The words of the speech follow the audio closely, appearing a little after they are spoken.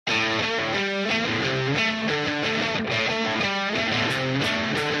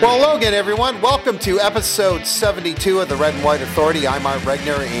Well, hello again, everyone. Welcome to episode 72 of the Red and White Authority. I'm Art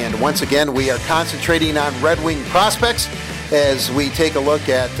Regner, and once again, we are concentrating on Red Wing prospects as we take a look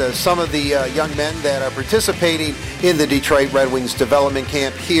at some of the young men that are participating in the Detroit Red Wings development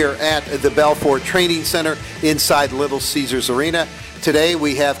camp here at the Belfort Training Center inside Little Caesars Arena. Today,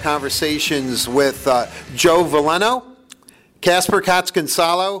 we have conversations with Joe Veleno, Kasper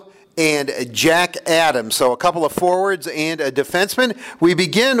Kotkansalo, and Jack Adams. So a couple of forwards and a defenseman. We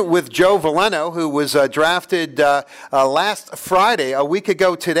begin with Joe Veleno, who was drafted last Friday, a week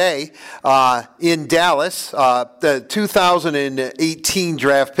ago today, in Dallas. The 2018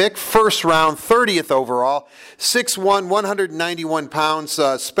 draft pick, first round, 30th overall, 6'1", 191 pounds,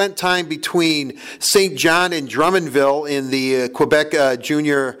 spent time between St. John and Drummondville in the Quebec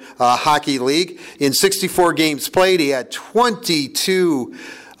Junior Hockey League. In 64 games played, he had 22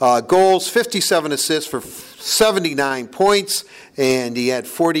 goals, 57 assists for 79 points, and he had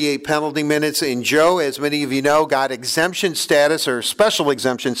 48 penalty minutes. And Joe, as many of you know, got exemption status or special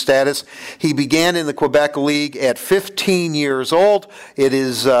exemption status. He began in the Quebec League at 15 years old. It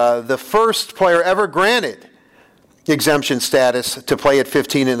is the first player ever granted exemption status to play at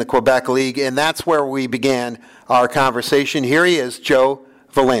 15 in the Quebec League, and that's where we began our conversation. Here he is, Joe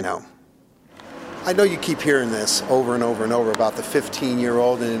Veleno. I know you keep hearing this over and over and over about the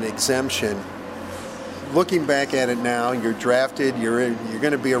 15-year-old and an exemption. Looking back at it now, you're drafted, you're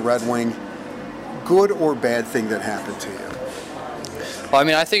going to be a Red Wing. Good or bad thing that happened to you? Well, I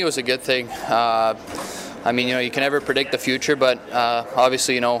mean, I think it was a good thing. I mean, you can never predict the future, but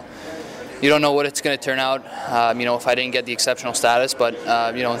obviously, you don't know what it's going to turn out, if I didn't get the exceptional status. But,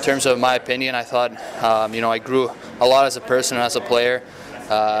 in terms of my opinion, I thought, I grew a lot as a person and as a player.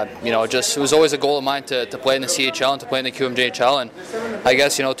 It was always a goal of mine to play in the CHL and to play in the QMJHL, and I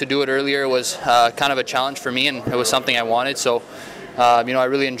guess, to do it earlier was kind of a challenge for me, and it was something I wanted, so, I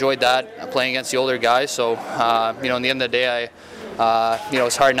really enjoyed that, playing against the older guys, so, in the end of the day,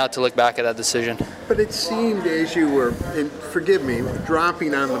 it's hard not to look back at that decision. But it seemed as you were, and forgive me,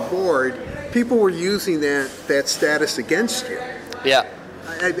 dropping on the board, people were using that status against you. Yeah.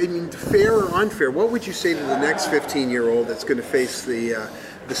 I mean, fair or unfair, what would you say to the next 15-year-old that's going to face the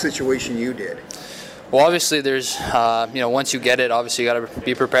situation you did? Well, obviously, there's, once you get it, obviously you got to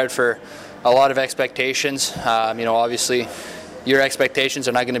be prepared for a lot of expectations. Obviously, your expectations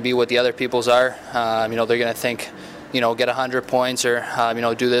are not going to be what the other people's are. They're going to think, get 100 points or,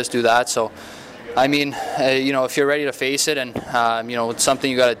 do this, do that. So, I mean, if you're ready to face it, and it's something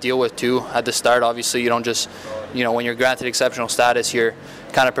you got to deal with too at the start. Obviously, you don't just, when you're granted exceptional status, you're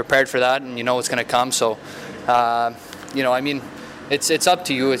kind of prepared for that, and you know it's going to come. So, I mean, it's up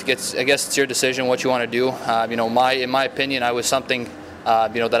to you. I guess it's your decision what you want to do. In my opinion, I was something,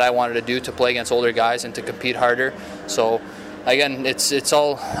 that I wanted to do to play against older guys and to compete harder. So. Again, it's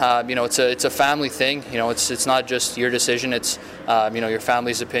all it's a family thing. It's not just your decision. It's your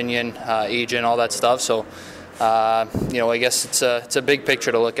family's opinion, agent, all that stuff. So I guess it's a big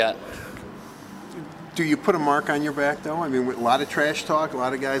picture to look at. Do you put a mark on your back though? I mean, with a lot of trash talk, a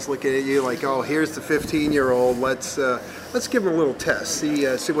lot of guys looking at you like, oh, here's the 15-year-old. Let's give him a little test. See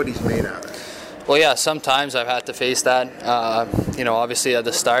what he's made out of. Well, yeah, sometimes I've had to face that. Obviously at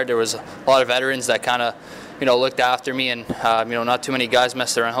the start there was a lot of veterans that kind of looked after me, and not too many guys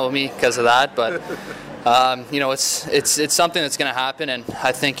messed around with me because of that. But it's something that's going to happen, and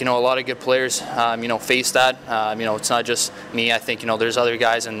I think a lot of good players face that. It's not just me. I think there's other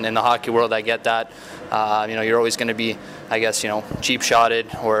guys in the hockey world that get that. You're always going to be, I guess, cheap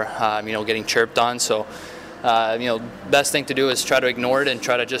shotted or getting chirped on. So. Best thing to do is try to ignore it and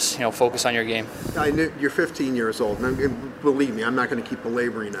try to just focus on your game. I know you're 15 years old, and believe me, I'm not going to keep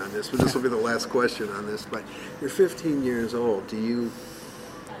belaboring on this, but this will be the last question on this. But you're 15 years old. Do you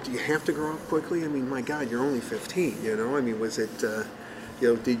have to grow up quickly? I mean, my God, you're only 15. I mean, was it?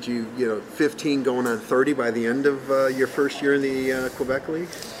 Did you 15 going on 30 by the end of your first year in the Quebec League?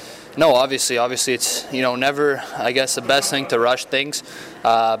 No, obviously it's never, I guess, the best thing to rush things,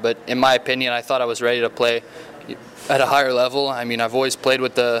 but in my opinion, I thought I was ready to play at a higher level. I mean, I've always played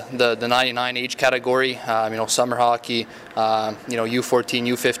with the 99 age category, summer hockey, U14,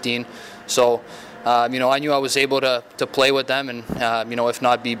 U15, so I knew I was able to play with them and if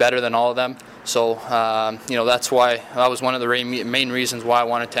not be better than all of them. So that's why that was one of the main reasons why I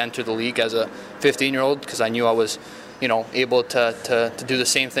wanted to enter the league as a 15-year-old, because I knew I was able to do the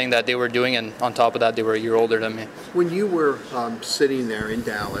same thing that they were doing, and on top of that, they were a year older than me. When you were sitting there in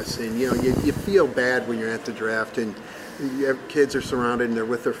Dallas, and you feel bad when you're at the draft, and kids are surrounded and they're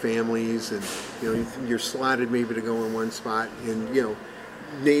with their families, and you're slotted maybe to go in one spot, and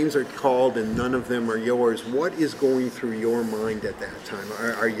names are called and none of them are yours, what is going through your mind at that time?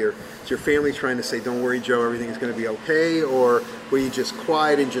 Is your family trying to say, don't worry, Joe, everything's going to be okay, or were you just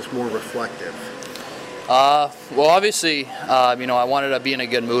quiet and just more reflective? Well, obviously, I wanted to be in a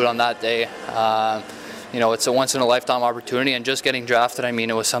good mood on that day. It's a once-in-a-lifetime opportunity, and just getting drafted,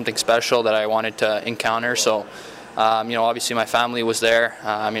 it was something special that I wanted to encounter. So, obviously my family was there,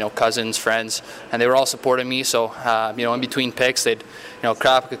 cousins, friends, and they were all supporting me. So, in between picks, they'd,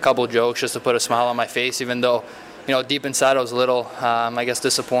 crack a couple jokes just to put a smile on my face, even though, deep inside I was a little,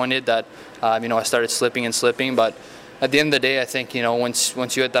 disappointed that, I started slipping. But at the end of the day, I think,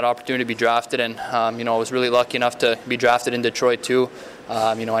 once you had that opportunity to be drafted, and, I was really lucky enough to be drafted in Detroit too.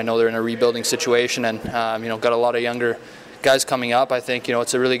 I know they're in a rebuilding situation, and, got a lot of younger guys coming up. I think,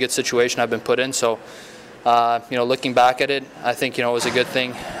 it's a really good situation I've been put in. So, looking back at it, I think, it was a good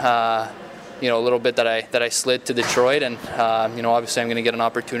thing, a little bit that I slid to Detroit, and, obviously I'm going to get an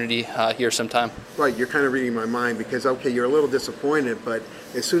opportunity here sometime. Right, you're kind of reading my mind because, okay, you're a little disappointed, but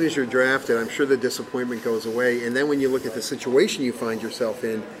as soon as you're drafted, I'm sure the disappointment goes away. And then when you look at the situation you find yourself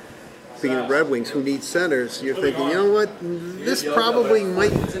in, being at Red Wings, who need centers, you're thinking, you know what, this probably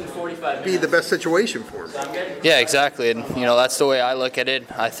might be the best situation for him. Yeah, exactly. And, that's the way I look at it.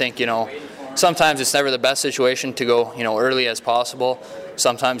 I think, sometimes it's never the best situation to go, early as possible.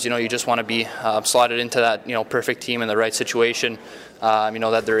 Sometimes, you just want to be slotted into that, perfect team in the right situation,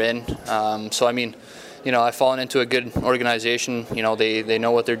 that they're in. I've fallen into a good organization. They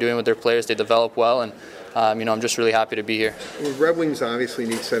know what they're doing with their players. They develop well, and I'm just really happy to be here. Well, Red Wings obviously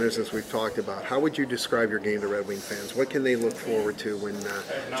need centers, as we've talked about. How would you describe your game to Red Wing fans? What can they look forward to when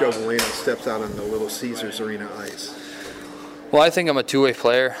Joe Veleno steps out on the Little Caesars Arena ice? Well, I think I'm a two-way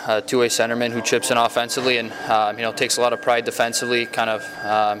player, a two-way centerman who chips in offensively and takes a lot of pride defensively, kind of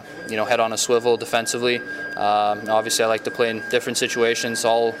head on a swivel defensively. Obviously, I like to play in different situations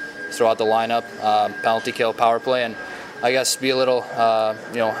all throughout the lineup, penalty kill, power play, and I guess be a little,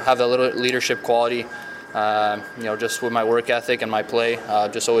 have that little leadership quality. Just with my work ethic and my play,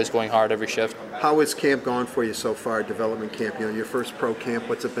 just always going hard every shift. How has camp gone for you so far, development camp? your first pro camp,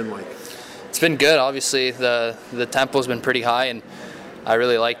 what's it been like? It's been good. Obviously, the tempo's been pretty high, and I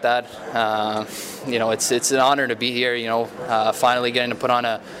really like that. It's an honor to be here. Finally getting to put on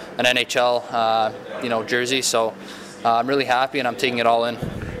an NHL, jersey. So I'm really happy, and I'm taking it all in.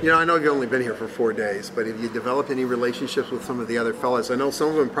 I know you've only been here for 4 days, but have you developed any relationships with some of the other fellas? I know some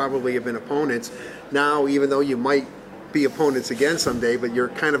of them probably have been opponents now, even though you might be opponents again someday, but you're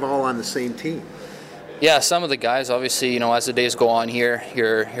kind of all on the same team. Yeah, some of the guys, obviously, as the days go on here,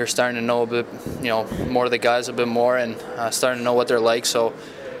 you're starting to know a bit, more of the guys a bit more, and starting to know what they're like. So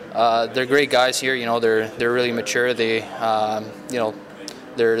they're great guys here. They're really mature. They're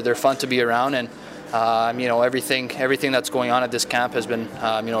fun to be around, and everything that's going on at this camp has been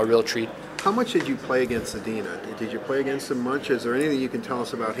a real treat. How much did you play against Zadina? Did you play against him much? Is there anything you can tell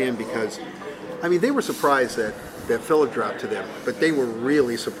us about him? Because they were surprised that Philip dropped to them, but they were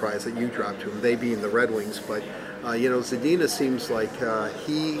really surprised that you dropped to him, they being the Red Wings. But, Zadina seems like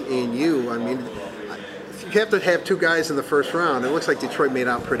he and you, if you have to have two guys in the first round, it looks like Detroit made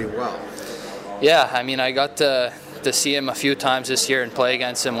out pretty well. Yeah, I got to see him a few times this year and play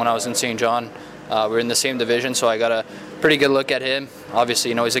against him when I was in St. John. We're in the same division, so I got a pretty good look at him.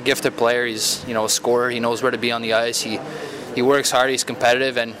 Obviously, he's a gifted player. He's, a scorer. He knows where to be on the ice. He works hard. He's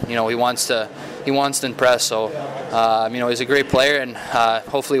competitive, and he wants to impress. So, he's a great player, and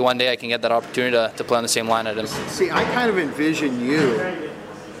hopefully one day I can get that opportunity to play on the same line as him. See, I kind of envision you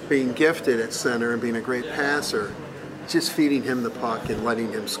being gifted at center and being a great passer, just feeding him the puck and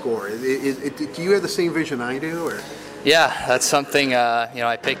letting him score. Do you have the same vision I do, or? Yeah, that's something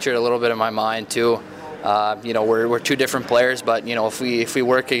I pictured a little bit in my mind too. We're two different players, but if we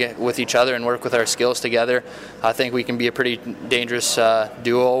work with each other and work with our skills together, I think we can be a pretty dangerous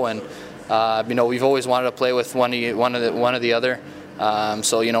duo. And we've always wanted to play with one or the other.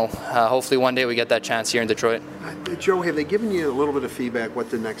 Hopefully one day we get that chance here in Detroit. Joe, have they given you a little bit of feedback what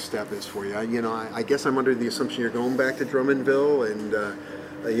the next step is for you? I guess I'm under the assumption you're going back to Drummondville and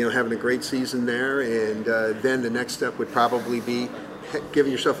having a great season there, and then the next step would probably be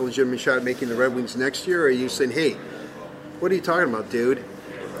giving yourself a legitimate shot at making the Red Wings next year. Or are you saying, hey, what are you talking about, dude?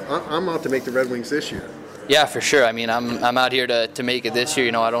 I'm out to make the Red Wings this year. Yeah, for sure. I'm out here to make it this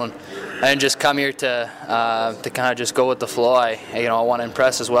year. I didn't just come here to kind of just go with the flow. I want to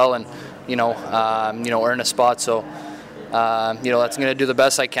impress as well, and earn a spot. So that's going to do the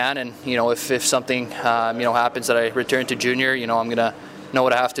best I can. And if something happens that I return to junior, I'm going to know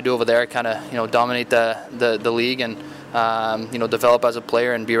what I have to do over there, kind of dominate the league, and develop as a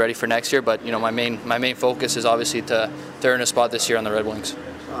player and be ready for next year. But my main focus is obviously to earn a spot this year on the Red Wings.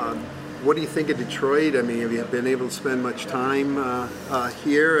 What do you think of Detroit? I mean, have you been able to spend much time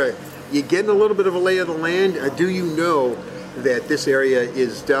here? You getting a little bit of a lay of the land? Do you know that this area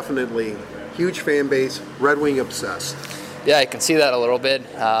is definitely huge fan base, Red Wing obsessed? Yeah, I can see that a little bit.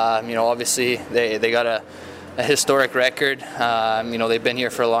 Obviously they got a historic record. They've been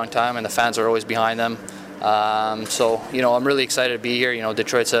here for a long time, and the fans are always behind them. So I'm really excited to be here.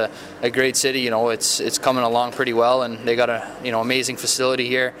 Detroit's a great city. It's coming along pretty well, and they got a amazing facility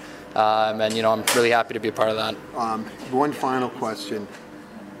here. And I'm really happy to be a part of that. One final question: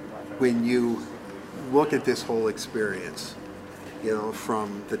 when you look at this whole experience,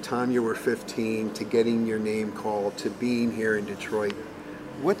 from the time you were 15 to getting your name called to being here in Detroit,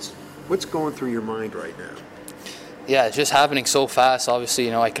 what's going through your mind right now? Yeah, it's just happening so fast.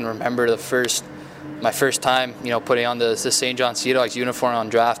 Obviously, I can remember my first time, putting on the St. John Sea Dogs uniform on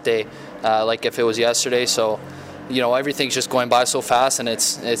draft day, like if it was yesterday. So, everything's just going by so fast, and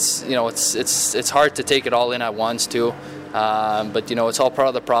it's hard to take it all in at once too. But it's all part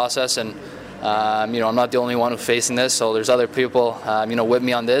of the process, and I'm not the only one who's facing this. So there's other people, with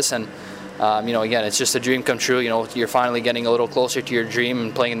me on this, and again, it's just a dream come true. You're finally getting a little closer to your dream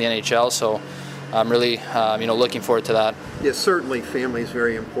and playing in the NHL. So I'm really, looking forward to that. Yeah, certainly family is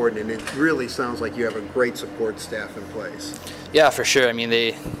very important, and it really sounds like you have a great support staff in place. Yeah, for sure. I mean,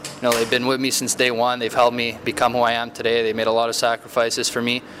 they've been with me since day one. They've helped me become who I am today. They made a lot of sacrifices for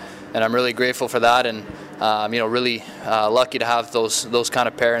me, and I'm really grateful for that. And really lucky to have those kind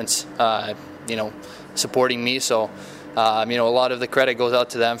of parents, supporting me. So, a lot of the credit goes out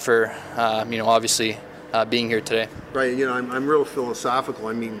to them for, obviously being here today. Right. I'm real philosophical.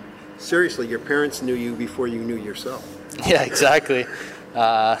 I mean, seriously, your parents knew you before you knew yourself. Yeah, exactly.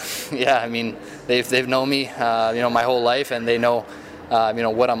 I mean, they've known me, my whole life, and they know,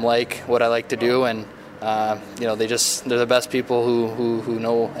 what I'm like, what I like to do, and they're the best people who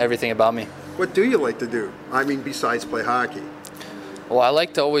know everything about me. What do you like to do? I mean, besides play hockey? Well, I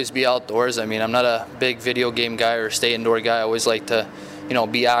like to always be outdoors. I mean, I'm not a big video game guy or stay indoor guy. I always like to,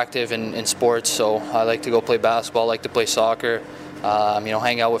 be active in sports. So I like to go play basketball, I like to play soccer,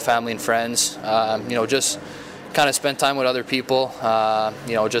 hang out with family and friends, just kind of spend time with other people,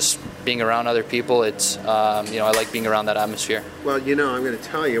 just being around other people. It's, I like being around that atmosphere. Well, I'm going to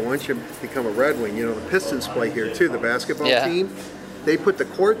tell you, once you become a Red Wing, the Pistons play here too, the basketball team. They put the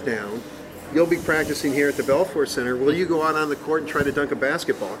court down. You'll be practicing here at the Belfour Center. Will you go out on the court and try to dunk a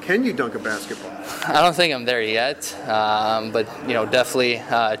basketball? Can you dunk a basketball? I don't think I'm there yet, but definitely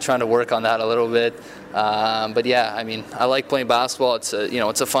trying to work on that a little bit. But yeah, I mean, I like playing basketball. It's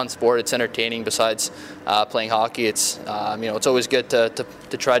it's a fun sport. It's entertaining. Besides playing hockey, it's it's always good to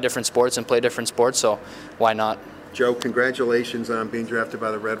try different sports and play different sports. So why not? Joe, congratulations on being drafted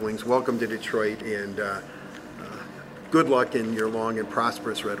by the Red Wings. Welcome to Detroit, and good luck in your long and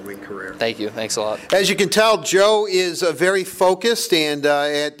prosperous Red Wing career. Thank you. Thanks a lot. As you can tell, Joe is very focused and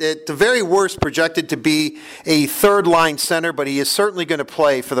at the very worst projected to be a third-line center, but he is certainly going to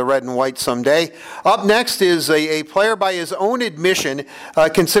play for the Red and White someday. Up next is a player by his own admission,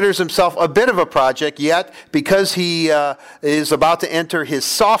 considers himself a bit of a project, yet because he is about to enter his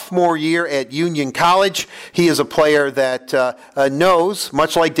sophomore year at Union College, he is a player that knows,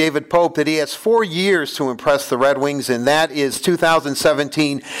 much like David Pope, that he has 4 years to impress the Red Wings, and that is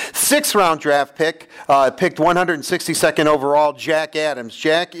 2017 6th-round draft pick, picked 162nd overall, Jack Adams.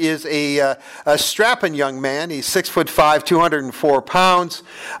 Jack is a strapping young man. He's 6'5", 204 pounds.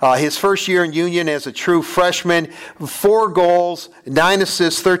 His first year in Union as a true freshman, 4 goals, 9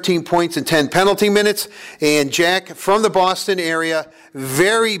 assists, 13 points, and 10 penalty minutes. And Jack, from the Boston area,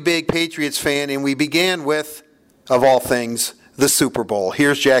 very big Patriots fan, and we began with, of all things, the Super Bowl.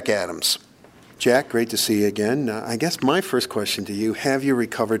 Here's Jack Adams. Jack, great to see you again. I guess my first question to you, have you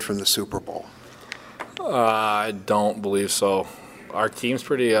recovered from the Super Bowl? I don't believe so. Our team's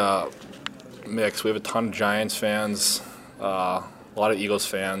pretty mixed. We have a ton of Giants fans, a lot of Eagles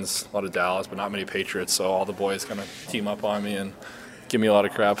fans, a lot of Dallas, but not many Patriots, so all the boys kind of team up on me and give me a lot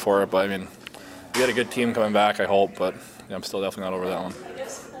of crap for it. But, I mean, we had a good team coming back, I hope, but I'm still definitely not over that one.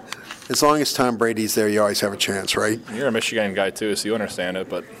 As long as Tom Brady's there, you always have a chance, right? You're a Michigan guy, too, so you understand it.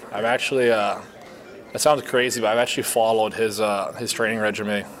 But I've actually, it sounds crazy, but I've actually followed his training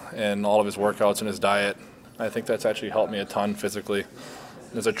regimen and all of his workouts and his diet. I think that's actually helped me a ton physically.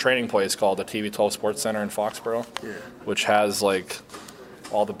 There's a training place called the TV12 Sports Center in Foxborough, which has,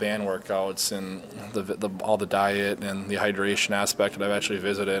 all the band workouts and all the diet and the hydration aspect that I've actually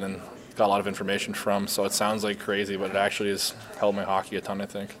visited and got a lot of information from. So it sounds like crazy, but it actually has helped my hockey a ton, I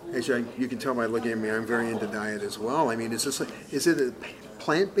think. As you can tell by looking at me, I'm very into diet as well. I mean, is it a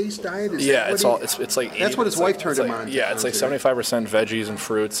plant-based diet? It's like 80, that's what his wife turned him on. Yeah, it's like 75% veggies and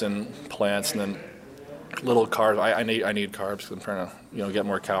fruits and plants, and then little carbs. I need carbs because I'm trying to get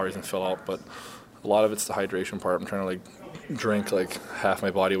more calories and fill out. But a lot of it's the hydration part. I'm trying to like drink like half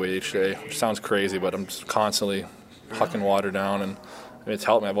my body weight each day, which sounds crazy, but I'm just constantly hucking water down, and it's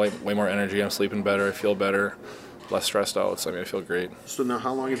helped me. I have way more energy. I'm sleeping better. I feel better. Less stressed out, so I feel great. So now,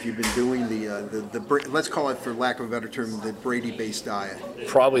 how long have you been doing the let's call it, for lack of a better term, the Brady-based diet?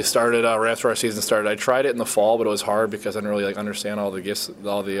 Probably started right after our season started. I tried it in the fall, but it was hard because I didn't really understand all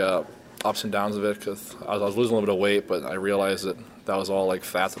the ups and downs of it, because I was losing a little bit of weight, but I realized that was all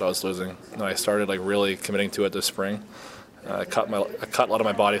fat that I was losing. And I started really committing to it this spring. I cut a lot of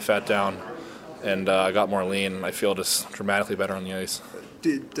my body fat down, and I got more lean. I feel just dramatically better on the ice.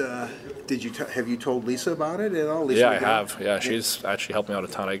 Have you told Lisa about it at all? Lisa, yeah, I have. Yeah, she's actually helped me out a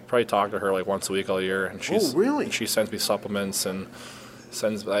ton. I probably talk to her once a week all year, and she's really? She sends me supplements and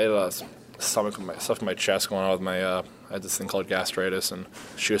I had stuff in my chest going on with I had this thing called gastritis, and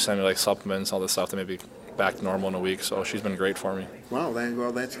she was sending me supplements, all this stuff that made me back to normal in a week. So she's been great for me. Wow,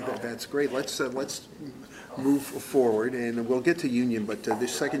 that's great. Let's move forward, and we'll get to Union, but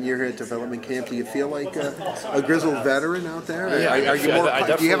this second year here at development camp, do you feel like a grizzled veteran out there? Yeah,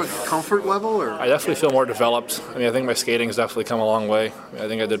 do you have a comfort level? Or? I definitely feel more developed. I think my skating has definitely come a long way. I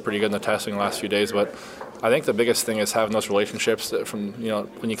think I did pretty good in the testing the last few days, but I think the biggest thing is having those relationships that when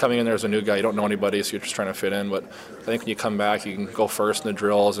you're coming in there as a new guy, you don't know anybody, so you're just trying to fit in, but I think when you come back, you can go first in the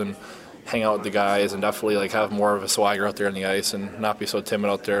drills and hang out with the guys and definitely have more of a swagger out there on the ice and not be so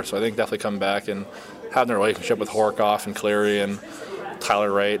timid out there. So I think definitely come back and having the relationship with Horkoff and Cleary and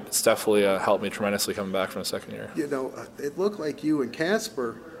Tyler Wright, it's definitely helped me tremendously coming back from the second year. It looked like you and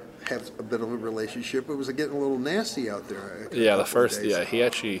Kasper have a bit of a relationship. It was getting a little nasty out there. Yeah,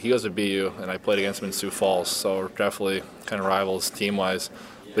 he goes to BU, and I played against him in Sioux Falls, so we're definitely kind of rivals team-wise.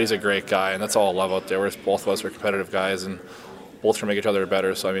 But he's a great guy, and that's all I love out there. Both of us are competitive guys, and both trying to make each other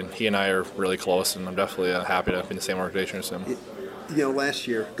better. So, he and I are really close, and I'm definitely happy to be in the same organization as him. Last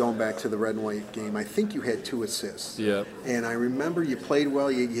year, going back to the red and white game, I think you had 2 assists. Yeah. And I remember you played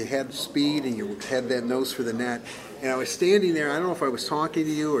well. You had speed, and you had that nose for the net. And I was standing there. I don't know if I was talking to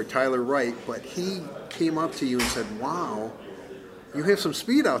you or Tyler Wright, but he came up to you and said, "Wow, you have some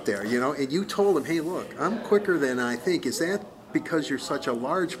speed out there," And you told him, "Hey, look, I'm quicker than I think." Is that because you're such a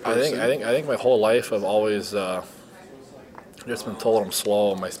large person? I think my whole life I've always just been told I'm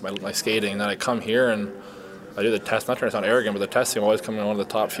slow, my skating. And then I come here and I do the test, not trying to sound arrogant, but the testing, I'm always coming in one of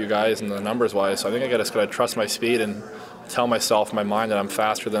the top few guys in the numbers-wise. So I think I just got to trust my speed and tell myself in my mind that I'm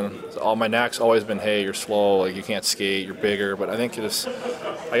faster than all. My knack's always been, hey, you're slow, you can't skate, you're bigger. But I think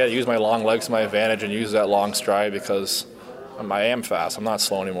I got to use my long legs to my advantage and use that long stride because I am fast. I'm not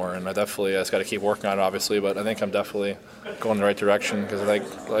slow anymore, and I definitely just got to keep working on it, obviously. But I think I'm definitely going the right direction because, like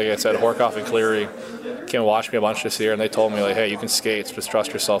I said, Horkoff and Cleary came and watched me a bunch this year, and they told me, hey, you can skate. Just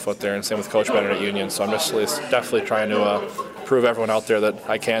trust yourself out there. And same with Coach Bennett at Union. So I'm just definitely trying to prove everyone out there that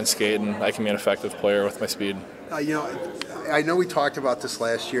I can skate and I can be an effective player with my speed. I know we talked about this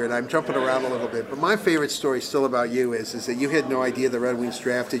last year, and I'm jumping around a little bit, but my favorite story still about you is that you had no idea the Red Wings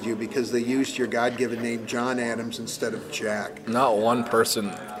drafted you because they used your God-given name, John Adams, instead of Jack. Not one person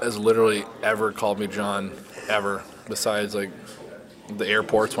has literally ever called me John, ever, besides the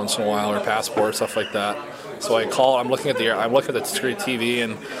airports once in a while or passports, stuff like that. So I'm looking at the screen TV,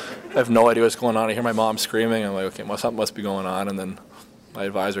 and I have no idea what's going on. I hear my mom screaming. I'm like, okay, something must be going on, and then my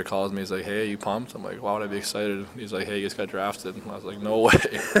advisor calls me. He's like, hey, are you pumped? I'm like, why would I be excited? He's like, hey, you just got drafted. And I was like, no way.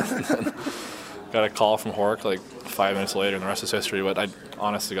 Got a call from Hork 5 minutes later, and the rest is history. But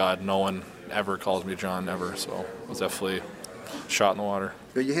honest to God, no one ever calls me John, ever. So it was definitely a shot in the water.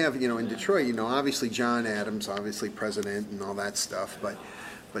 But you have, in Detroit, obviously John Adams, obviously president and all that stuff.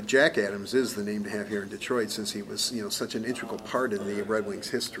 But Jack Adams is the name to have here in Detroit since he was, such an integral part in the Red Wings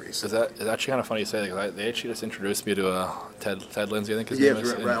history. So. It's actually kind of funny you say that because they actually just introduced me to Ted Lindsay, I think his name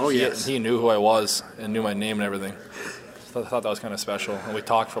is. Right. Oh, yes. He knew who I was and knew my name and everything. I thought that was kind of special. And we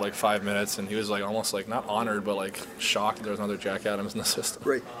talked for 5 minutes, and he was almost not honored, but shocked that there was another Jack Adams in the system.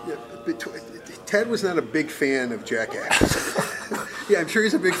 Right. Yeah, Ted was not a big fan of Jack Adams. Yeah, I'm sure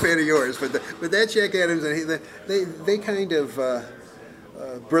he's a big fan of yours, but that Jack Adams and they kind of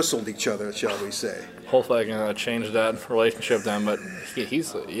bristled each other, shall we say? Hopefully, I can change that relationship then. But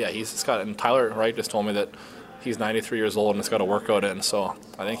he's Scott, and Tyler Wright just told me that he's 93 years old and it's got a workout in. So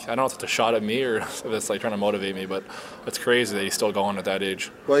I don't know if it's a shot at me or if it's like trying to motivate me, but it's crazy that he's still going at that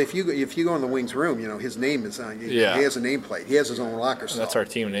age. Well, if you go in the Wings room, his name is on. Yeah. He has a nameplate. He has his own locker. That's our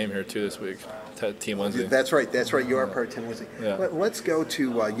team name here too this week. Team Lindsay. That's right. You are part of Team Lindsay. Yeah. Let's go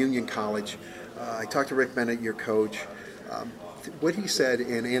to Union College. I talked to Rick Bennett, your coach. What he said,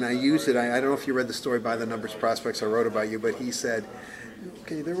 and I used it. I don't know if you read the story by the numbers prospects I wrote about you, but he said,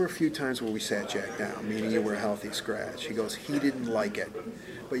 okay, there were a few times where we sat Jack down, meaning you were a healthy scratch. He goes, he didn't like it.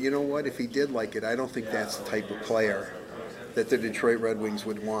 But you know what? If he did like it, I don't think that's the type of player that the Detroit Red Wings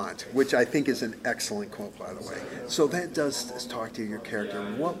would want, which I think is an excellent quote, by the way. So that does talk to your character.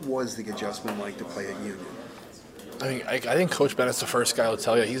 What was the adjustment like to play at Union? I mean, I think Coach Bennett's the first guy who'll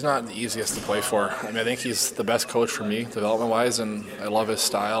tell you he's not the easiest to play for. I mean, I think he's the best coach for me, development-wise, and I love his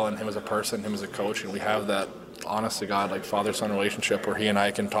style and him as a person, him as a coach, and we have that, honest to God, like father-son relationship where he and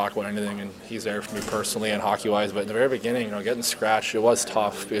I can talk about anything, and he's there for me personally and hockey-wise. But in the very beginning, getting scratched, it was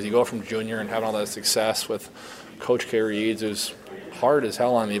tough because you go from junior and having all that success with Coach K. Reeds, who's hard as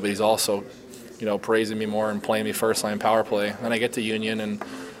hell on me, but he's also, praising me more and playing me first-line power play. Then I get to Union, and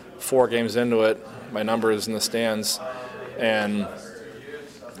 4 games into it, my number is in the stands, and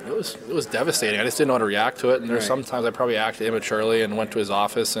it was devastating. I just didn't know how to react to it, and there's sometimes I probably acted immaturely and went to his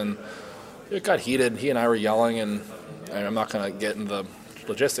office, and it got heated. He and I were yelling, and I'm not going to get into the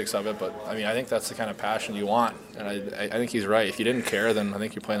logistics of it, but I mean, I think that's the kind of passion you want, and I think he's right. If you didn't care, then I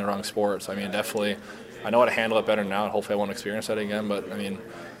think you're playing the wrong sport. So I mean, definitely, I know how to handle it better now, and hopefully I won't experience that again, but I mean,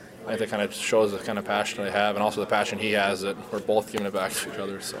 I think that kind of shows the kind of passion I have, and also the passion he has, that we're both giving it back to each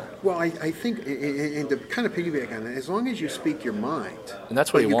other. So. Well, I think, and to kind of piggyback on that, as long as you speak your mind, and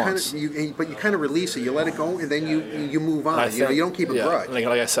that's what he wants. But you kind of release it, you let it go, and then you move on. You don't keep a grudge. Like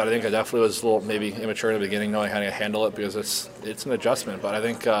I said, I think I definitely was a little maybe immature in the beginning, knowing how to handle it, because it's an adjustment. But I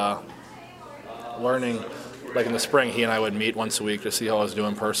think learning, like in the spring, he and I would meet once a week to see how I was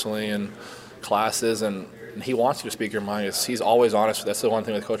doing personally and classes, and he wants you to speak your mind. He's always honest. That's the one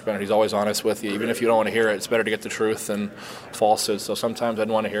thing with Coach Bennett. He's always honest with you. Even if you don't want to hear it, it's better to get the truth than falsehood. So sometimes I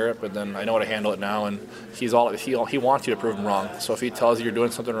didn't want to hear it, but then I know how to handle it now. And he wants you to prove him wrong. So if he tells you you're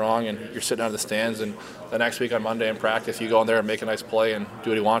doing something wrong and you're sitting out of the stands, and the next week on Monday in practice, you go in there and make a nice play and do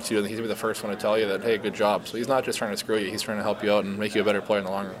what he wants you, and he's going to be the first one to tell you that, hey, good job. So he's not just trying to screw you. He's trying to help you out and make you a better player in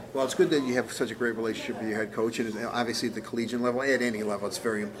the long run. Well, it's good that you have such a great relationship with your head coach. And obviously at the collegiate level, at any level, it's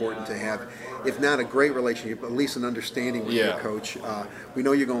very important to have, if not a great relationship, at least an understanding with your coach. We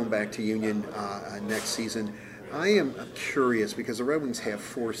know you're going back to Union next season. I am curious because the Red Wings have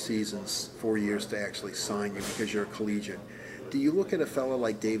 4 years to actually sign you because you're a collegiate. Do you look at a fellow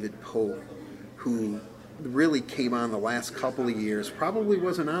like David Pope, who really came on the last couple of years, probably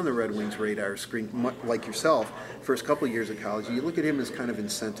wasn't on the Red Wings radar screen like yourself, first couple of years of college? You look at him as kind of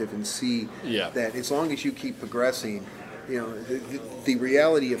incentive and see that as long as you keep progressing, the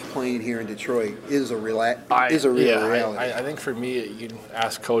reality of playing here in Detroit is a real reality. I think for me, you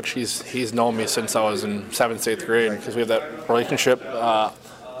ask Coach, he's known me since I was in 7th, 8th grade, because we have that relationship.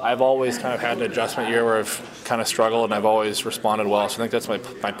 I've always kind of had an adjustment year where I've kind of struggled, and I've always responded well. So I think that's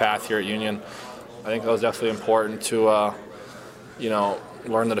my path here at Union. I think that was definitely important to,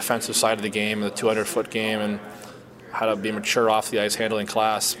 learn the defensive side of the game, the 200-foot game, and how to be mature off the ice handling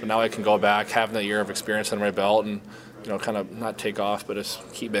class. But now I can go back, having that year of experience under my belt, and kind of not take off, but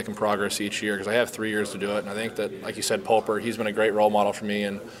just keep making progress each year, because I have 3 years to do it. And I think that, like you said, Poper, he's been a great role model for me,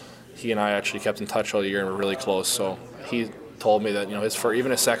 and he and I actually kept in touch all year, and we're really close. So he told me that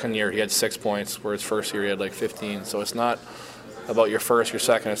even his second year he had 6 points, where his first year he had like 15. So it's not about your first, your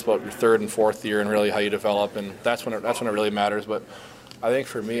second, it's about your third and fourth year and really how you develop, and that's when it really matters. But I think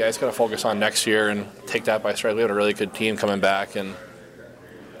for me, I just got to focus on next year and take that by stride. We had a really good team coming back, and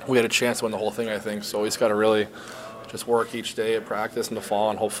we had a chance to win the whole thing, I think. So we just got to really just work each day at practice in the fall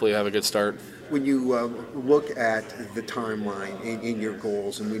and hopefully have a good start. When you look at the timeline in your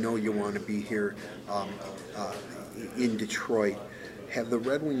goals, and we know you want to be here in Detroit, have the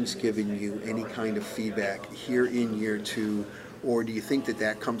Red Wings given you any kind of feedback here in year 2, or do you think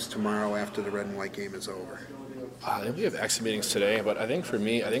that comes tomorrow after the red and white game is over? I think we have exit meetings today, but I think for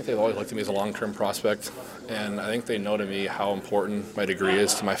me, I think they've always looked at me as a long-term prospect, and I think they know to me how important my degree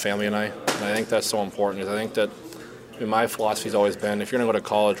is to my family and I. And I think that's so important, because I think that my philosophy has always been, if you're going to go to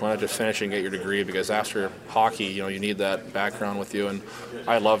college, why not just finish and get your degree? Because after hockey, you need that background with you. And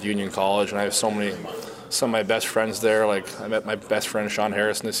I loved Union College, and I have some of my best friends there. Like, I met my best friend Sean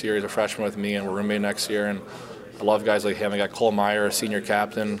Harrison this year. He's a freshman with me, and we're roommates next year. And I love guys like him. I got Cole Meyer, a senior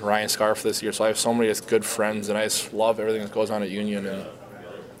captain, Ryan Scarf this year. So I have so many just good friends, and I just love everything that goes on at Union. And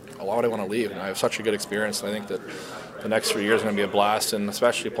why would I want to leave? And I have such a good experience. And I think that the next 3 years are going to be a blast, and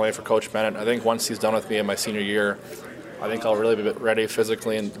especially playing for Coach Bennett. I think once he's done with me in my senior year, I think I'll really be ready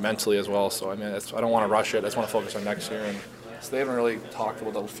physically and mentally as well. So, I mean, I don't want to rush it. I just want to focus on next year. And so they haven't really talked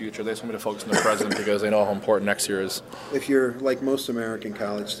about the future. They just want me to focus on the present because they know how important next year is. If you're like most American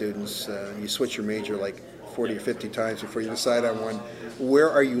college students, you switch your major like 40 or 50 times before you decide on one, where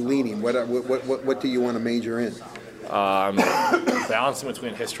are you leaning? What do you want to major in? Balancing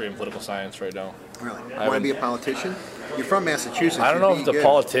between history and political science right now. Really? You want to be a politician? You're from Massachusetts. I don't know if it's a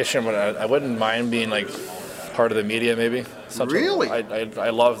politician, but I wouldn't mind being like part of the media maybe. Really? I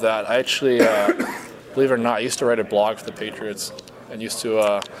love that. I actually, believe it or not, I used to write a blog for the Patriots and used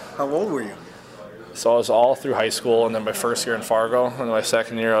to... How old were you? So I was all through high school, and then my first year in Fargo, and then my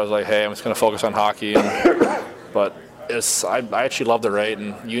second year I was like, hey, I'm just going to focus on hockey. But I actually love to write,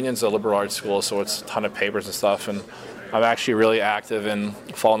 and Union's a liberal arts school, so it's a ton of papers and stuff, and I'm actually really active in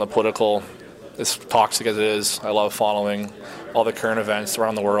following the political, as toxic as it is. I love following all the current events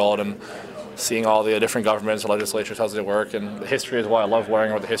around the world and seeing all the different governments, legislatures, how they work, and the history as well. I love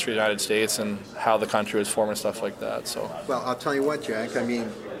learning about the history of the United States and how the country was formed and stuff like that. So. Well, I'll tell you what, Jack, I mean,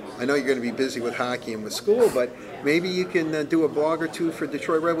 I know you're going to be busy with hockey and with school, but maybe you can do a blog or two for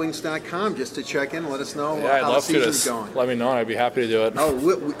DetroitRedWings.com just to check in and let us know how the season's going. Let me know, and I'd be happy to do it.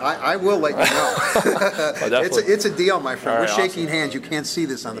 Oh, I will let you know. It's a deal, my friend. Right, we're shaking hands. You can't see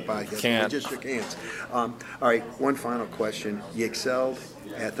this on the podcast. Can't. We just shook hands. All right, one final question. You excelled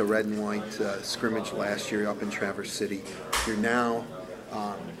at the red and white scrimmage last year up in Traverse City. You're now,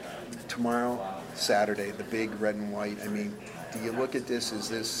 tomorrow, Saturday, the big red and white. I mean, do you look at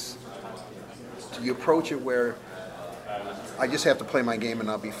this do you approach it where I just have to play my game and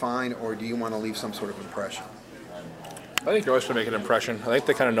I'll be fine, or do you want to leave some sort of impression? I think you're always going to make an impression. I think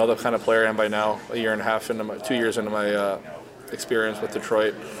they kind of know the kind of player I am by now, 2 years into my experience with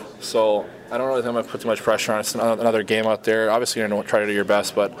Detroit. So I don't really think I'm going to put too much pressure on it. It's another game out there. Obviously, you're going to try to do your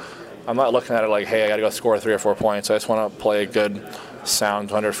best, but I'm not looking at it like, hey, I got to go score 3 or 4 points. I just want to play a good, sound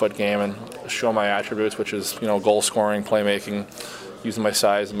 100-foot game and show my attributes, which is, goal scoring, playmaking, using my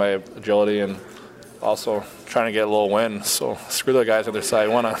size and my agility, and also trying to get a little win. So screw the guys on their side.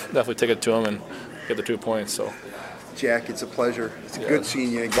 I want to definitely take it to them and get the 2 points. So. Jack, it's a pleasure. It's good seeing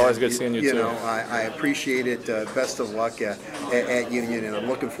you again. It's always good seeing you too. I appreciate it. Best of luck at Union, and I'm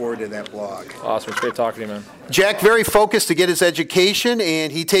looking forward to that blog. Awesome. It's great talking to you, man. Jack, very focused to get his education,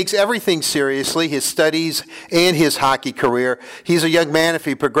 and he takes everything seriously, his studies and his hockey career. He's a young man. If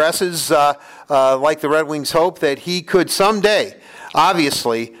he progresses like the Red Wings hope, that he could someday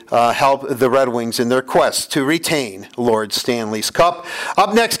obviously help the Red Wings in their quest to retain Lord Stanley's Cup.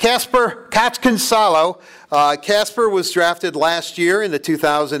 Up next, Kasper Kotkansalo. Kasper was drafted last year in the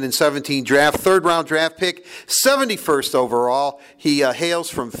 2017 draft, third-round draft pick, 71st overall. He hails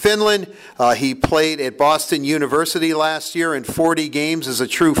from Finland. He played at Boston University last year in 40 games as a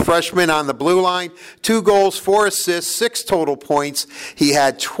true freshman on the blue line. 2 goals, 4 assists, 6 total points. He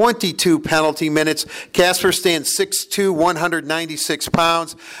had 22 penalty minutes. Kasper stands 6'2", 196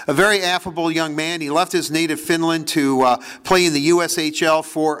 pounds. A very affable young man. He left his native Finland to play in the USHL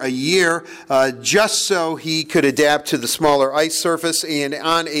for a year, just so he could adapt to the smaller ice surface. And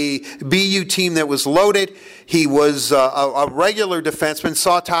on a BU team that was loaded, he was a regular defenseman,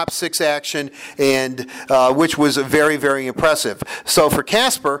 saw top 6 action, and which was very, very impressive. So for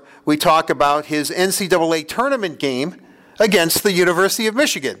Kasper, we talk about his NCAA tournament game against the University of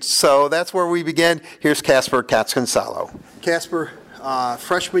Michigan. So that's where we begin. Here's Kasper Kotkansalo. Kasper,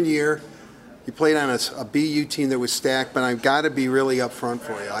 freshman year, you played on a BU team that was stacked, but I've got to be really up front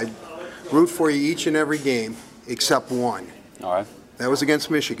for you. I root for you each and every game except one. All right. That was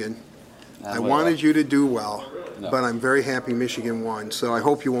against Michigan. I wanted you to do well, but I'm very happy Michigan won, so I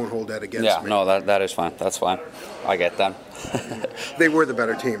hope you won't hold that against me. Yeah, no, that is fine. That's fine. I get that. They were the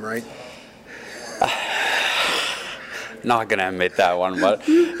better team, right? Not going to admit that one, but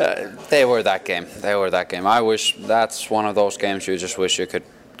they were that game. I wish that's one of those games you just wish you could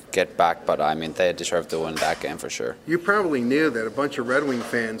get back, but I mean, they deserve to win that game for sure. You probably knew that a bunch of Red Wing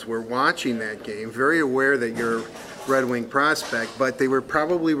fans were watching that game, very aware that you're a Red Wing prospect, but they were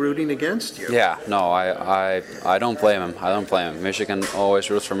probably rooting against you. Yeah, no, I don't blame him. Michigan always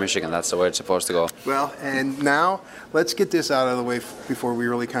roots for Michigan. That's the way it's supposed to go. Well, and now let's get this out of the way before we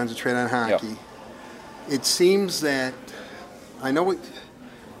really concentrate on hockey. Yep. It seems that, I know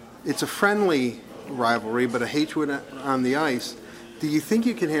it's a friendly rivalry, but a hatred on the ice. Do you think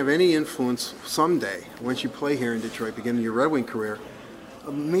you can have any influence someday, once you play here in Detroit, beginning your Red Wing career,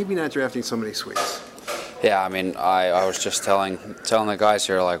 maybe not drafting so many Swedes? Yeah, I mean, I was just telling the guys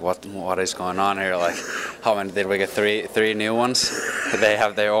here, like, what is going on here? Like, how many did we get? Three new ones. They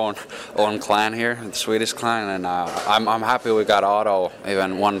have their own clan here, the Swedish clan, and I'm happy we got Otto,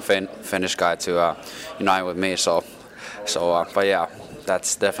 even one Finnish guy to unite with me. But yeah,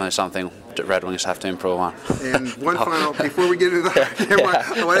 that's definitely something the Red Wings have to improve on. And one final, before we get into that,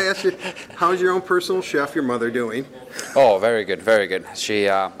 I want to ask you, how's your own personal chef, your mother, doing? Oh, very good, very good. She,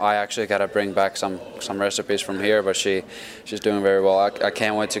 I actually got to bring back some recipes from here, but she's doing very well. I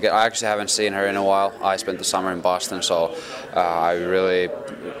can't wait to I actually haven't seen her in a while. I spent the summer in Boston, so I really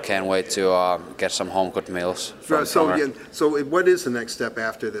can't wait to get some home-cooked meals from her. So what is the next step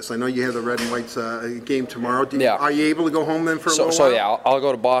after this? I know you have the Red and Whites game tomorrow. Yeah. Are you able to go home then for a little while? So yeah, I'll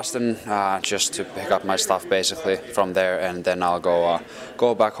go to Boston just to pick up my stuff basically from there, and then I'll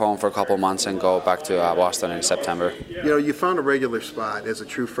go back home for a couple months and go back to Boston in September. You know, you found a regular spot as a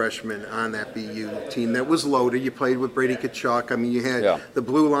true freshman on that BU team that was loaded. You played with Brady Tkachuk. I mean, you had the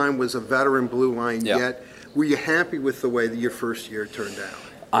blue line was a veteran blue line yet. Were you happy with the way that your first year turned out?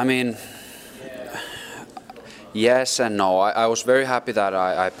 I mean, yes and no. I was very happy that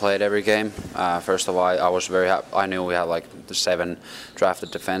I played every game. First of all, I was very happy. I knew we had like the 7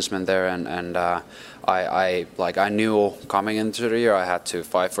 drafted defensemen there, and I knew coming into the year I had to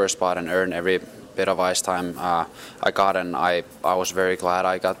fight for a spot and earn every bit of ice time I got, and I was very glad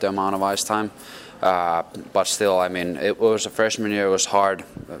I got the amount of ice time. But still, I mean, it was a freshman year. It was hard,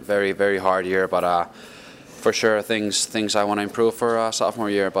 very, very hard year. But for sure, things I want to improve for sophomore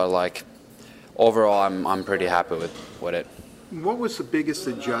year. But like overall, I'm pretty happy with it. What was the biggest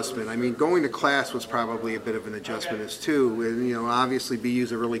adjustment? I mean, going to class was probably a bit of an adjustment as too. And, you know, obviously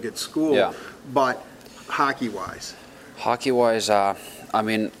BU's a really good school, but hockey-wise. Hockey-wise, I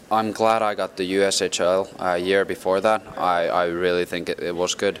mean, I'm glad I got the USHL a year before that. I really think it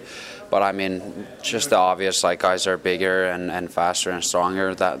was good. But I mean, just the obvious, like guys are bigger and faster and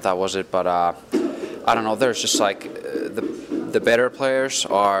stronger. That was it. But I don't know. There's just like the better players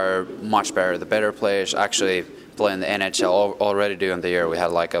are much better. The better players actually play in the NHL already during the year. We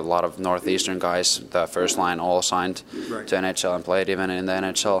had like a lot of Northeastern guys. The first line all signed to NHL and played even in the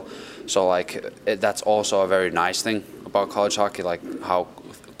NHL. So like that's also a very nice thing about college hockey, like how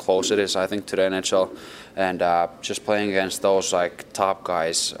close it is, I think, to the NHL. And just playing against those like top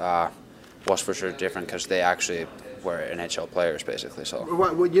guys was for sure different because they actually were NHL players basically. So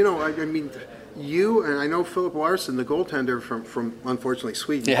well, you know, I mean, you and I know Philip Larsson, the goaltender from unfortunately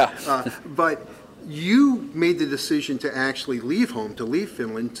Sweden. But you made the decision to actually leave home, to leave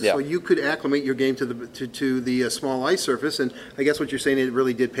Finland, so you could acclimate your game to the small ice surface. And I guess what you're saying, it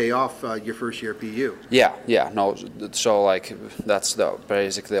really did pay off your first year at BU. No. So like that's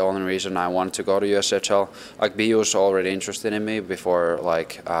basically the only reason I wanted to go to USHL. Like BU was already interested in me before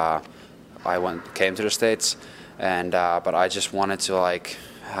like I came to the States, and but I just wanted to like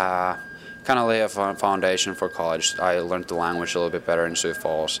kind of lay a foundation for college. I learned the language a little bit better in Sioux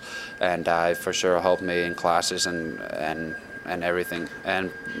Falls, and it for sure helped me in classes and everything,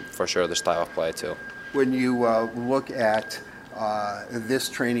 and for sure the style of play too. When you look at this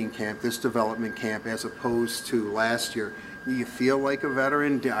training camp, this development camp, as opposed to last year, do you feel like a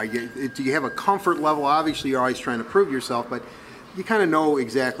veteran? Do you have a comfort level? Obviously, you're always trying to prove yourself, but you kind of know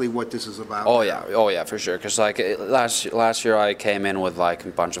exactly what this is about. Oh yeah, for sure. Because like last year, I came in with like a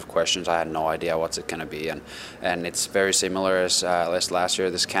bunch of questions. I had no idea what's it gonna be, and it's very similar as last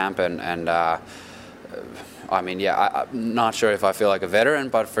year this camp. And I mean, I'm not sure if I feel like a veteran,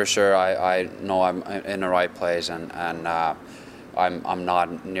 but for sure I know I'm in the right place, and I'm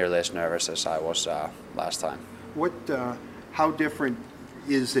not nearly as nervous as I was last time. How different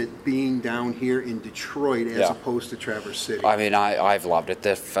is it being down here in Detroit as opposed to Traverse City? I mean, I've loved it.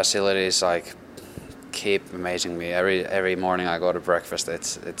 The facilities like keep amazing me. Every morning I go to breakfast.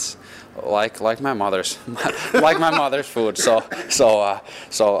 It's like my mother's like my mother's food. So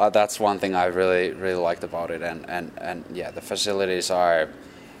that's one thing I really liked about it. And yeah, the facilities are,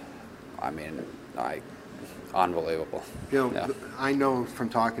 I mean, unbelievable. You know, I know from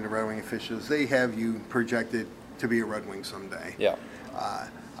talking to Red Wing officials, they have you projected to be a Red Wing someday. Yeah.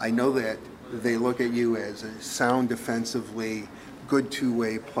 I know that they look at you as a sound defensively, good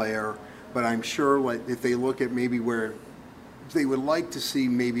two-way player, but I'm sure like if they look at maybe where they would like to see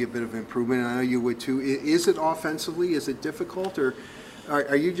maybe a bit of improvement, and I know you would too. Is it offensively? Is it difficult, or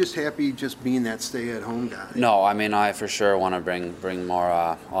are you just happy just being that stay-at-home guy? No, I mean I for sure want to bring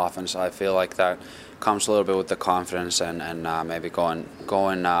more offense. I feel like that comes a little bit with the confidence and maybe going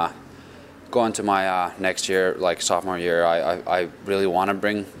to my next year, like sophomore year, I really want to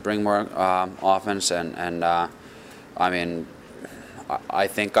bring more offense, and I mean, I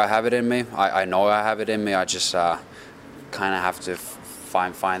think I have it in me. I know I have it in me. I just kind of have to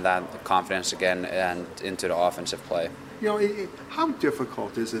find that confidence again and into the offensive play. How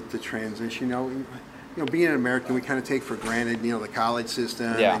difficult is it to transition? Being an American, we kind of take for granted, the college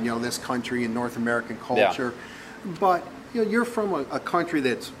system and, this country and North American culture. Yeah. But, you're from a country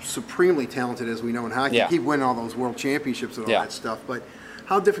that's supremely talented, as we know in hockey. You keep winning all those world championships and all that stuff. But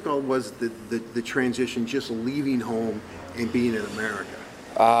how difficult was the transition just leaving home and being in America?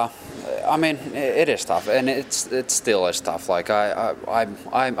 I mean, it is tough, and it still is tough. Like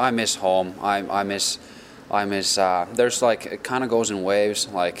I miss home. I miss. There's like, it kind of goes in waves.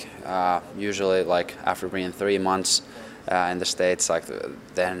 Like usually, like after being 3 months in the States, like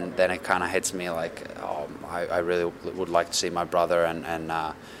then it kind of hits me like, oh, I really would like to see my brother and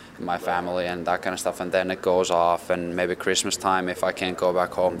my family and that kind of stuff. And then it goes off, and maybe Christmas time, if I can't go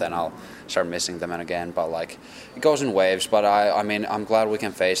back home, then I'll start missing them again. But like, it goes in waves. But I mean, I'm glad we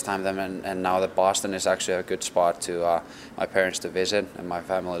can FaceTime them, and now that Boston is actually a good spot to my parents to visit and my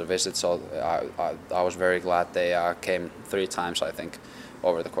family to visit. So I was very glad they came 3 times, I think,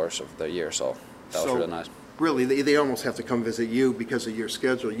 over the course of the year. So that was really nice. Really, they almost have to come visit you because of your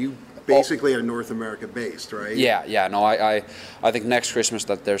schedule. You basically are North America based, right? Yeah. No, I think next Christmas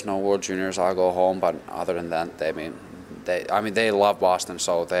that there's no World Juniors, I'll go home. But other than that, they love Boston,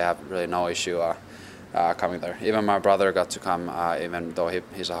 so they have really no issue coming there. Even my brother got to come, even though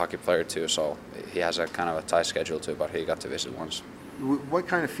he's a hockey player too, so he has a kind of a tight schedule too. But he got to visit once. What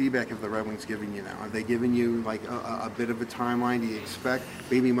kind of feedback have the Red Wings given you now? Have they given you like a bit of a timeline? Do you expect,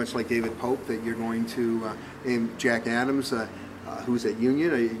 maybe much like David Pope, that you're going to, and Jack Adams, who's at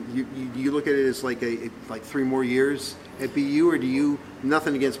Union, you look at it as like 3 more years at BU, or do you,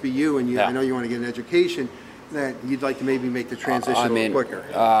 nothing against BU, and I know you want to get an education, that you'd like to maybe make the transition a little quicker?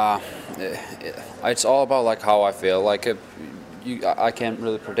 It's all about like how I feel. Like I can't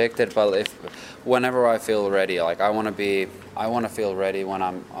really predict it, but whenever I feel ready, like I want to feel ready when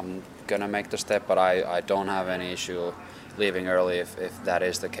I'm gonna make the step. But I don't have any issue leaving early if that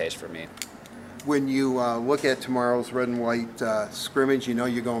is the case for me. When you look at tomorrow's red and white scrimmage,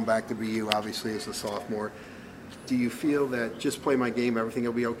 you're going back to BU obviously as a sophomore. Do you feel that just play my game, everything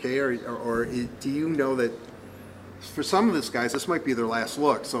will be okay, or do you know that for some of these guys this might be their last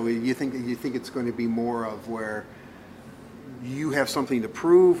look? So you think it's going to be more of where you have something to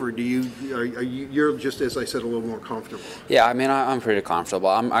prove, or you're just, as I said, a little more comfortable? Yeah, I mean, I'm pretty comfortable.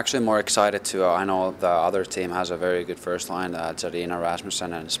 I'm actually more excited to. I know the other team has a very good first line, Zadina,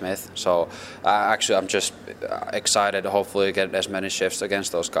 Rasmussen, and Smith. So actually, I'm just excited to hopefully get as many shifts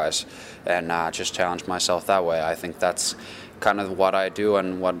against those guys and just challenge myself that way. I think that's kind of what I do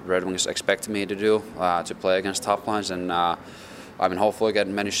and what Red Wings expect me to do, to play against top lines, and I mean, hopefully get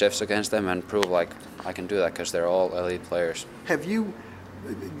many shifts against them and prove like I can do that, because they're all elite players. You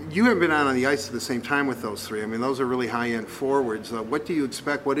haven't been out on the ice at the same time with those 3. I mean, those are really high-end forwards. What do you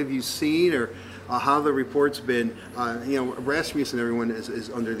expect? What have you seen, or how the report's been? Rasmussen, everyone is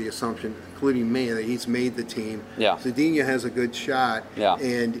under the assumption, including me, that he's made the team. Yeah. Zadina has a good shot. Yeah.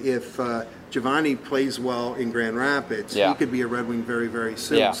 And if Giovanni plays well in Grand Rapids, he could be a Red Wing very, very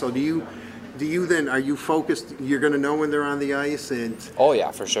soon. Yeah. So do you then, are you focused, you're going to know when they're on the ice? And oh yeah,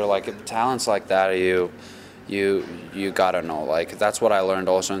 for sure. Like talents like that, you gotta know. Like that's what I learned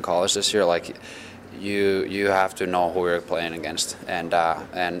also in college this year. Like you have to know who you're playing against. And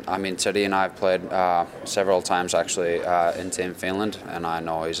I mean, Teddy and I have played several times actually in Team Finland, and I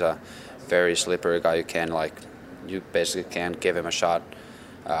know he's a very slippery guy. You basically can't give him a shot.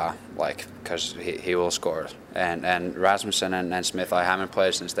 Because he will score. And Rasmussen and Smith, I haven't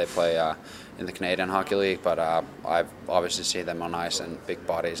played since they play in the Canadian Hockey League, but I've obviously seen them on ice, and big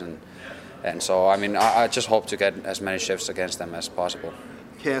bodies, and so I mean I just hope to get as many shifts against them as possible.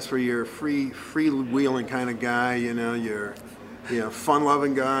 Kasper, you're a free-wheeling kind of guy. You're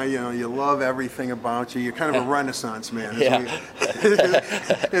fun-loving guy. You love everything about you. You're kind of a Renaissance man,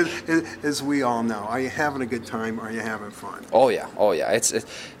 as we all know. Are you having a good time? Are you having fun? Oh yeah.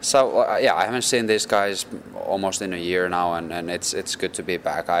 I haven't seen these guys almost in a year now, and it's good to be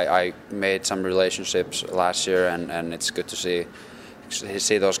back. I made some relationships last year, and it's good to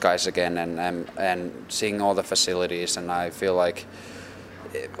see those guys again, and seeing all the facilities, and I feel like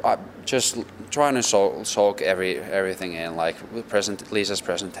just trying to soak everything in, like Lisa's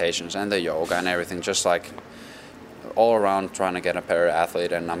presentations and the yoga and everything, just like all around trying to get a better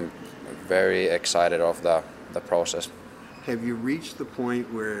athlete, and I'm very excited of the process. Have you reached the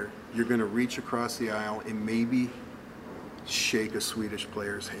point where you're going to reach across the aisle and maybe shake a Swedish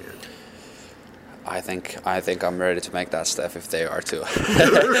player's hand? I think I'm ready to make that step if they are too.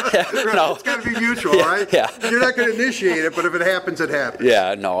 No. It's got to be mutual, right? Yeah. You're not going to initiate it, but if it happens, it happens.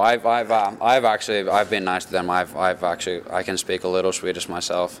 Yeah, no, I've been nice to them. I can speak a little Swedish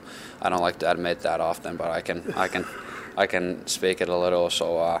myself. I don't like to admit that often, but I can speak it a little.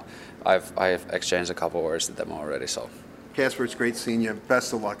 So I've exchanged a couple words with them already. So. Kasper, it's great seeing you.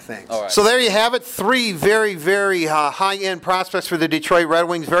 Best of luck. Thanks. All right. So there you have it. 3 very, very high-end prospects for the Detroit Red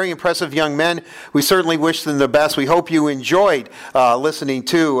Wings. Very impressive young men. We certainly wish them the best. We hope you enjoyed listening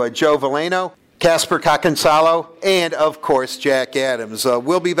to Joe Veleno, Kasper Kotkansalo, and, of course, Jack Adams.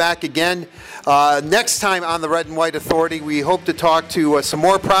 We'll be back again next time on the Red and White Authority. We hope to talk to some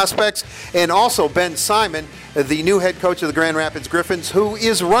more prospects and also Ben Simon, the new head coach of the Grand Rapids Griffins, who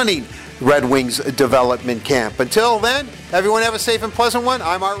is running Red Wings development camp. Until then, everyone have a safe and pleasant one.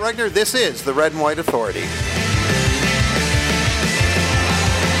 I'm Art Regner. This is the Red and White Authority.